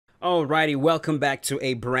Alrighty, welcome back to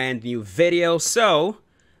a brand new video. So,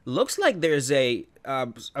 looks like there's a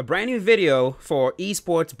brand new video for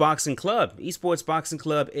Esports Boxing Club. Esports Boxing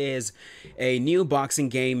Club is a new boxing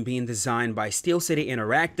game being designed by Steel City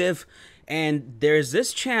Interactive. And there's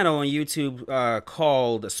this channel on YouTube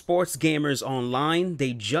called Sports Gamers Online.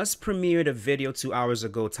 They just premiered a video 2 hours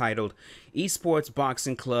ago titled Esports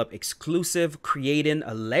Boxing Club Exclusive Creating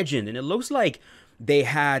a Legend. And it looks like they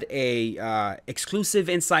had a exclusive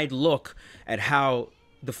inside look at how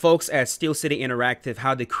the folks at Steel City Interactive,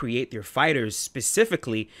 how they create their fighters.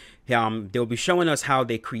 Specifically, they'll be showing us how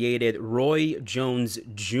they created Roy Jones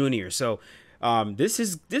Jr. So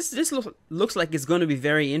this looks like it's going to be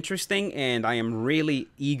very interesting, and I am really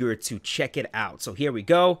eager to check it out. So here we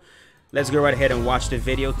go. Let's go right ahead and watch the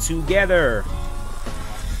video together.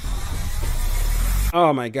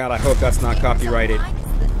 Oh my god, I hope that's not copyrighted.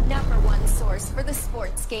 #1 source for the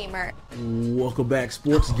sports gamer. Welcome back,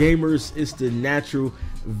 sports gamers. It's the Natural.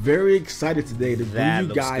 Very excited today to bring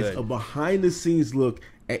you guys a behind the scenes look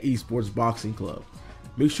at Esports Boxing Club.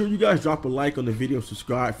 Make sure you guys drop a like on the video and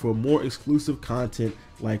subscribe for more exclusive content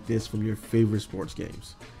like this from your favorite sports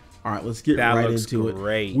games. All right, let's get right into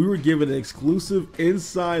it. We were given an exclusive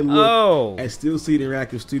inside look at Steel City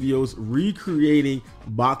Interactive Studios recreating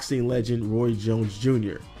boxing legend Roy Jones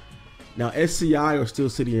Jr. Now, SCI, or Steel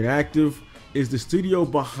City Interactive, is the studio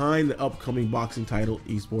behind the upcoming boxing title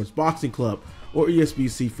Esports Boxing Club, or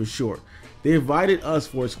ESBC for short. They invited us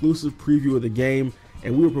for an exclusive preview of the game,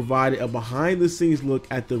 and we were provided a behind-the-scenes look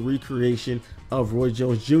at the recreation of Roy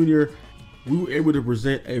Jones Jr. We were able to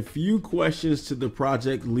present a few questions to the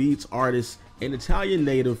project lead's artist and Italian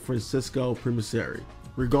native Francesco Primisseri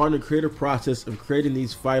regarding the creative process of creating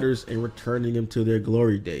these fighters and returning them to their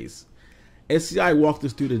glory days. SCI walked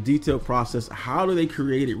us through the detailed process. How do they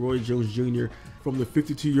create Roy Jones Jr. from the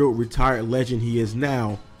 52-year-old retired legend he is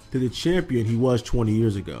now to the champion he was 20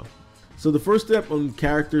 years ago? So the first step on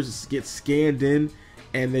characters is to get scanned in,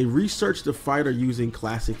 and they research the fighter using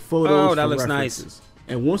classic photos. Oh, that looks references. Nice.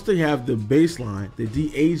 And once they have the baseline, the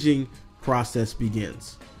de-aging process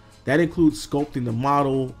begins. That includes sculpting the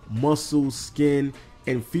model, muscles, skin,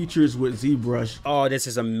 and features with ZBrush. Oh, this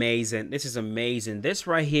is amazing. This is amazing. This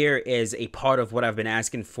right here is a part of what I've been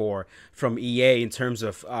asking for from EA in terms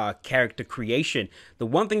of character creation. The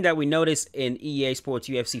one thing that we noticed in EA Sports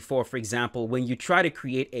UFC 4, for example, when you try to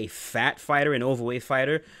create a fat fighter, an overweight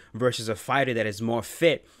fighter, versus a fighter that is more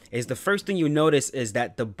fit, is the first thing you notice is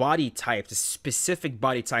that the body type, the specific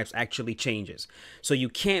body types actually changes. So you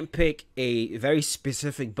can't pick a very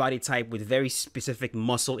specific body type with very specific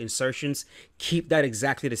muscle insertions, keep that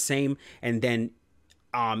exactly the same, and then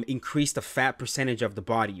increase the fat percentage of the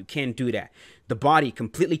body. You can't do that. The body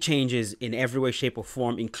completely changes in every way, shape, or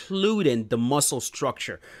form, including the muscle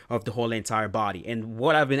structure of the whole entire body. And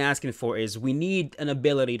what I've been asking for is we need an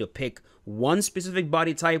ability to pick one specific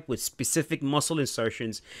body type with specific muscle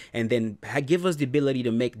insertions, and then give us the ability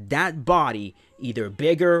to make that body either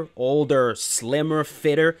bigger, older, slimmer,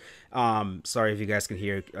 fitter. Sorry if you guys can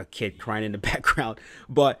hear a kid crying in the background,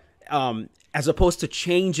 but as opposed to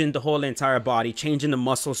changing the whole entire body, changing the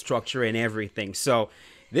muscle structure and everything. So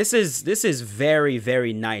this is very,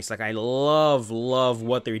 very nice. Like, I love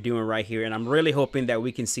what they're doing right here, and I'm really hoping that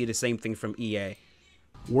we can see the same thing from EA.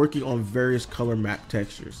 Working on various color map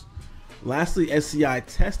textures. Lastly, SCI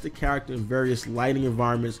tests the character in various lighting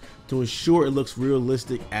environments to ensure it looks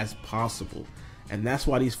realistic as possible. And that's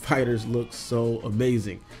why these fighters look so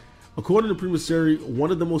amazing. According to Primisseri,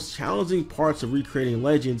 one of the most challenging parts of recreating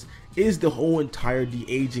legends is the whole entire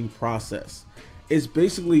de-aging process. It's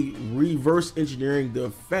basically reverse engineering the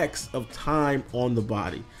effects of time on the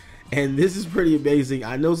body. And this is pretty amazing.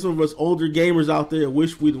 I know some of us older gamers out there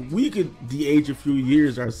wish we could de-age a few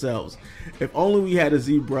years ourselves. If only we had a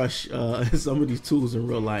ZBrush, some of these tools in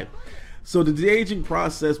real life. So the de-aging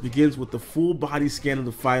process begins with the full body scan of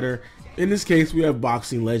the fighter. In this case, we have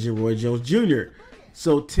boxing legend Roy Jones Jr.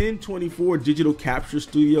 So 1024 Digital Capture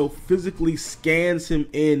Studio physically scans him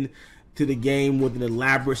in to the game with an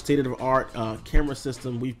elaborate state-of-the-art camera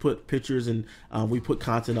system. We put pictures and we put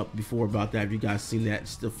content up before about that. If you guys seen that,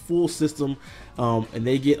 it's the full system, and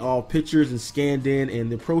they get all pictures and scanned in.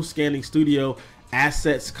 And the Pro Scanning Studio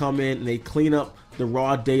assets come in and they clean up the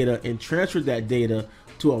raw data and transfer that data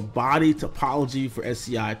to a body topology for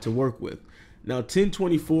SCI to work with. Now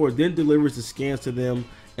 1024 then delivers the scans to them,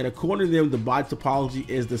 and according to them, the body topology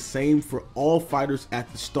is the same for all fighters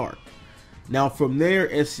at the start. Now from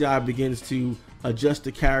there, SCI begins to adjust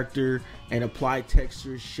the character and apply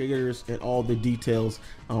textures, shaders, and all the details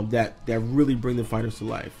that really bring the fighters to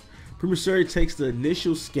life. Primisseri takes the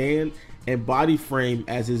initial scan and body frame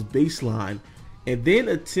as his baseline and then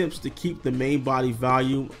attempts to keep the main body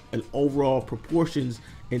volume and overall proportions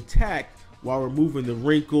intact while removing the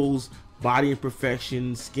wrinkles, body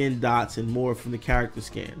imperfections, skin dots, and more from the character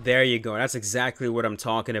scan. There you go. That's exactly what I'm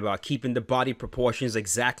talking about. Keeping the body proportions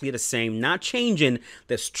exactly the same, not changing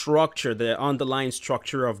the structure, the underlying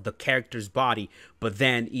structure of the character's body, but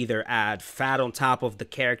then either add fat on top of the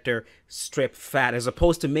character, strip fat, as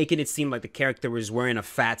opposed to making it seem like the character was wearing a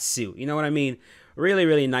fat suit. You know what I mean? Really,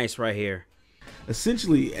 really nice right here.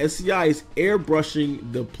 Essentially, SCI is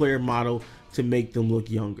airbrushing the player model to make them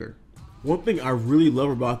look younger. One thing I really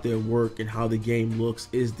love about their work and how the game looks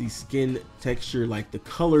is the skin texture, like the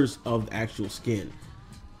colors of the actual skin.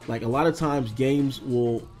 Like a lot of times games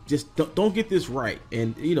will just don't get this right,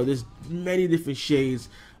 and you know there's many different shades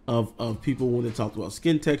of people when they talk about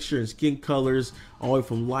skin texture and skin colors, all the way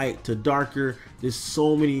from light to darker. There's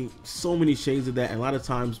so many shades of that, and a lot of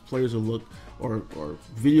times players will look or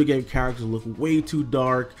video game characters will look way too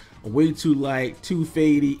dark, way too light, too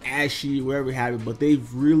fadey, ashy, wherever you have it, but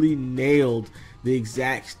they've really nailed the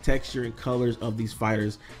exact texture and colors of these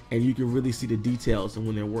fighters, and you can really see the details and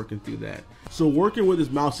when they're working through that. So working with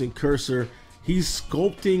his mouse and cursor, he's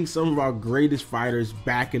sculpting some of our greatest fighters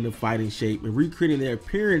back into fighting shape and recreating their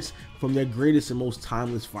appearance from their greatest and most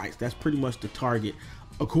timeless fights. That's pretty much the target.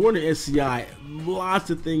 According to SCI,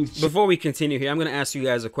 lots of things. Before we continue here, I'm going to ask you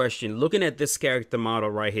guys a question. Looking at this character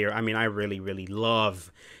model right here, I mean, I really, really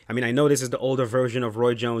love. I mean, I know this is the older version of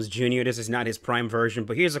Roy Jones Jr. This is not his prime version,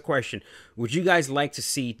 but here's a question. Would you guys like to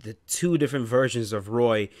see the two different versions of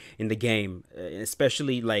Roy in the game,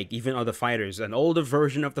 especially like even other fighters? An older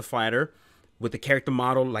version of the fighter with the character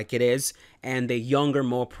model like it is, and the younger,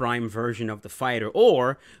 more prime version of the fighter?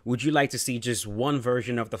 Or would you like to see just one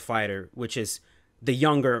version of the fighter, which is the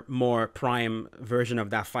younger, more prime version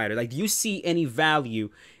of that fighter? Like, do you see any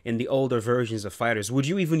value in the older versions of fighters? Would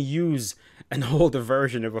you even use an older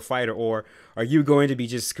version of a fighter, or are you going to be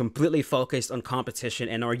just completely focused on competition,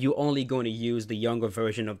 and are you only going to use the younger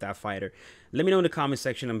version of that fighter? Let me know in the comment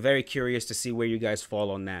section. I'm very curious to see where you guys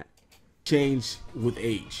fall on that. Change with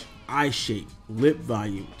age, eye shape, lip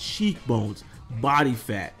volume, cheekbones, body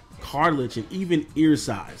fat, cartilage, and even ear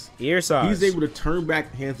size. He's able to turn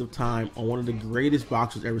back the hands of time on one of the greatest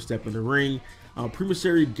boxers ever step in the ring.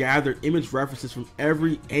 Premature gathered image references from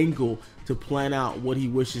every angle to plan out what he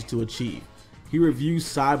wishes to achieve. He reviews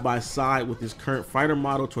side by side with his current fighter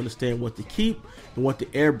model to understand what to keep and what to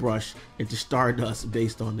airbrush into stardust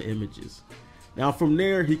based on the images. Now from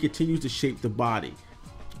there, he continues to shape the body.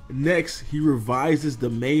 Next, he revises the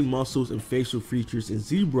main muscles and facial features in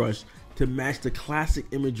ZBrush to match the classic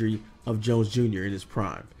imagery of Jones Jr. in his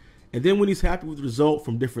prime. And then when he's happy with the result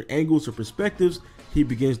from different angles or perspectives, he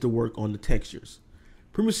begins to work on the textures.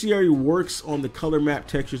 Premature works on the color map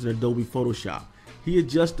textures in Adobe Photoshop. He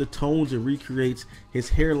adjusts the tones and recreates his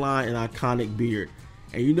hairline and iconic beard.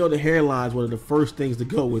 And you know the hairline is one of the first things to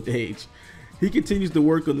go with age. He continues to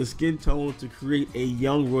work on the skin tone to create a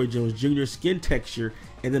young Roy Jones Jr. skin texture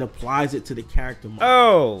and then applies it to the character model.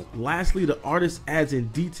 Oh! Lastly, the artist adds in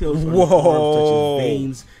details on the arms such as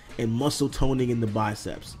veins and muscle toning in the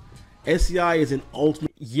biceps. SCI is an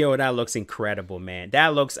ultimate. Yo, that looks incredible, man.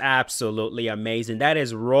 That looks absolutely amazing. That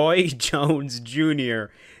is Roy Jones Jr.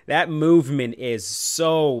 That movement is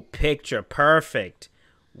so picture perfect.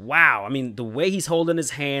 Wow, I mean the way he's holding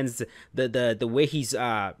his hands, the way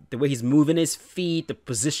he's moving his feet, the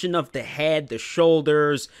position of the head, the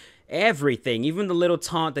shoulders, everything, even the little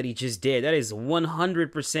taunt that he just did. That is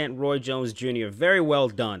 100% Roy Jones Jr. Very well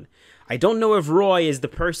done. I don't know if Roy is the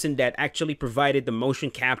person that actually provided the motion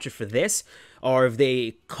capture for this, or if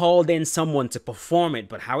they called in someone to perform it,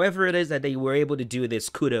 but however it is that they were able to do this,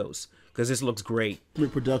 kudos, because this looks great.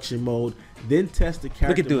 Production mode, then test the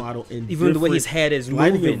character model in even the way his head is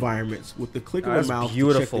lighting moving. Environments with the click of the mouse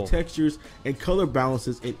beautiful. to check the textures and color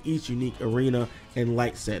balances in each unique arena and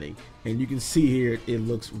light setting. And you can see here it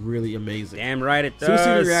looks really amazing. Damn right it does.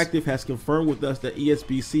 SimCity Interactive has confirmed with us that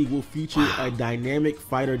ESBC will feature a dynamic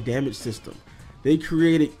fighter damage system. They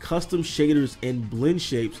created custom shaders and blend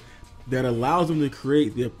shapes that allows them to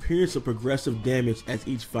create the appearance of progressive damage as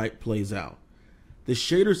each fight plays out. The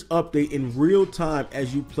shaders update in real time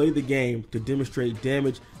as you play the game to demonstrate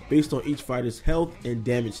damage based on each fighter's health and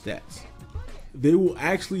damage stats. They will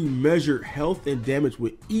actually measure health and damage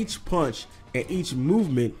with each punch and each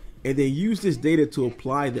movement, and then use this data to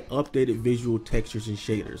apply the updated visual textures and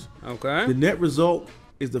shaders. Okay. The net result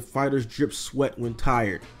is the fighters drip sweat when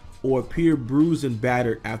tired, or appear bruised and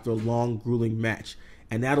battered after a long, grueling match,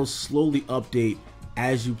 and that'll slowly update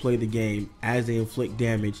as you play the game, as they inflict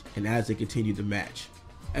damage, and as they continue the match.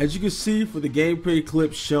 As you can see for the gameplay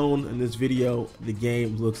clip shown in this video, the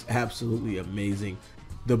game looks absolutely amazing.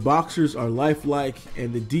 The boxers are lifelike,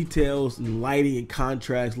 and the details and lighting and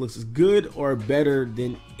contrast looks as good or better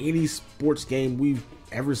than any sports game we've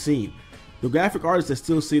ever seen. The graphic artists that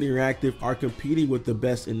Steel City Interactive are competing with the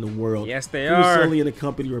best in the world. Yes, they are. Sully and the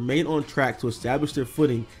company remain on track to establish their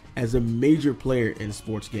footing as a major player in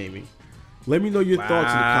sports gaming. Let me know your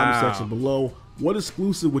thoughts in the comment section below. What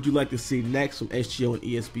exclusive would you like to see next from SGO and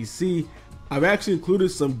ESPC? I've actually included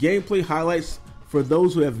some gameplay highlights for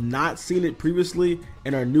those who have not seen it previously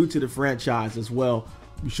and are new to the franchise as well.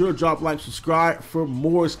 Be sure to drop a like, subscribe for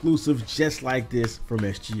more exclusives just like this from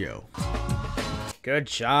SGO. Good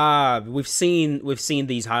job. We've seen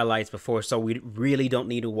these highlights before, so we really don't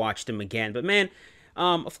need to watch them again. But man,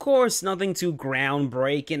 of course, nothing too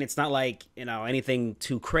groundbreaking. It's not like, you know, anything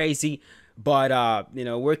too crazy. But you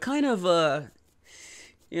know, we're kind of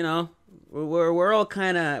you know, we're all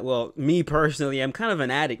kind of, well, me personally, I'm kind of an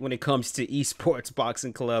addict when it comes to Esports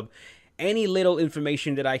Boxing Club. Any little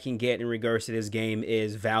information that I can get in regards to this game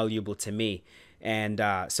is valuable to me, and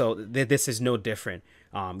so this is no different.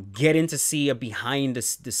 Getting to see a behind the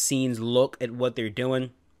scenes look at what they're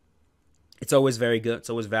doing, it's always very good. It's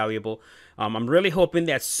always valuable. I'm really hoping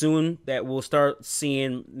that soon that we'll start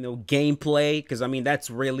seeing, you know, gameplay, because I mean, that's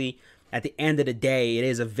really, at the end of the day, it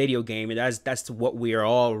is a video game, and that's what we are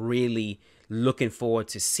all really looking forward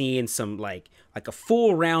to seeing. Some like a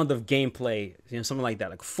full round of gameplay, you know, something like that,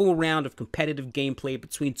 like a full round of competitive gameplay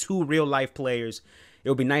between two real life players. It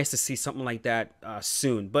would be nice to see something like that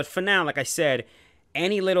soon. But for now, like I said,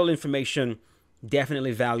 any little information,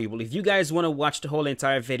 definitely valuable. If you guys want to watch the whole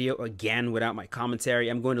entire video again without my commentary,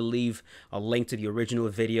 I'm going to leave a link to the original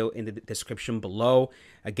video in the description below.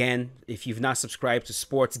 Again, if you've not subscribed to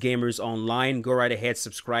Sports Gamers Online, go right ahead,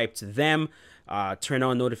 subscribe to them. Turn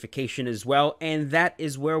on notification as well. And that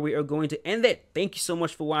is where we are going to end it. Thank you so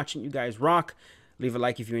much for watching. You guys rock. Leave a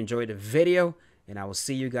like if you enjoyed the video. And I will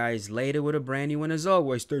see you guys later with a brand new one. As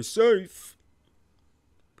always, stay safe.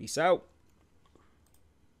 Peace out.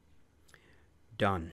 Done.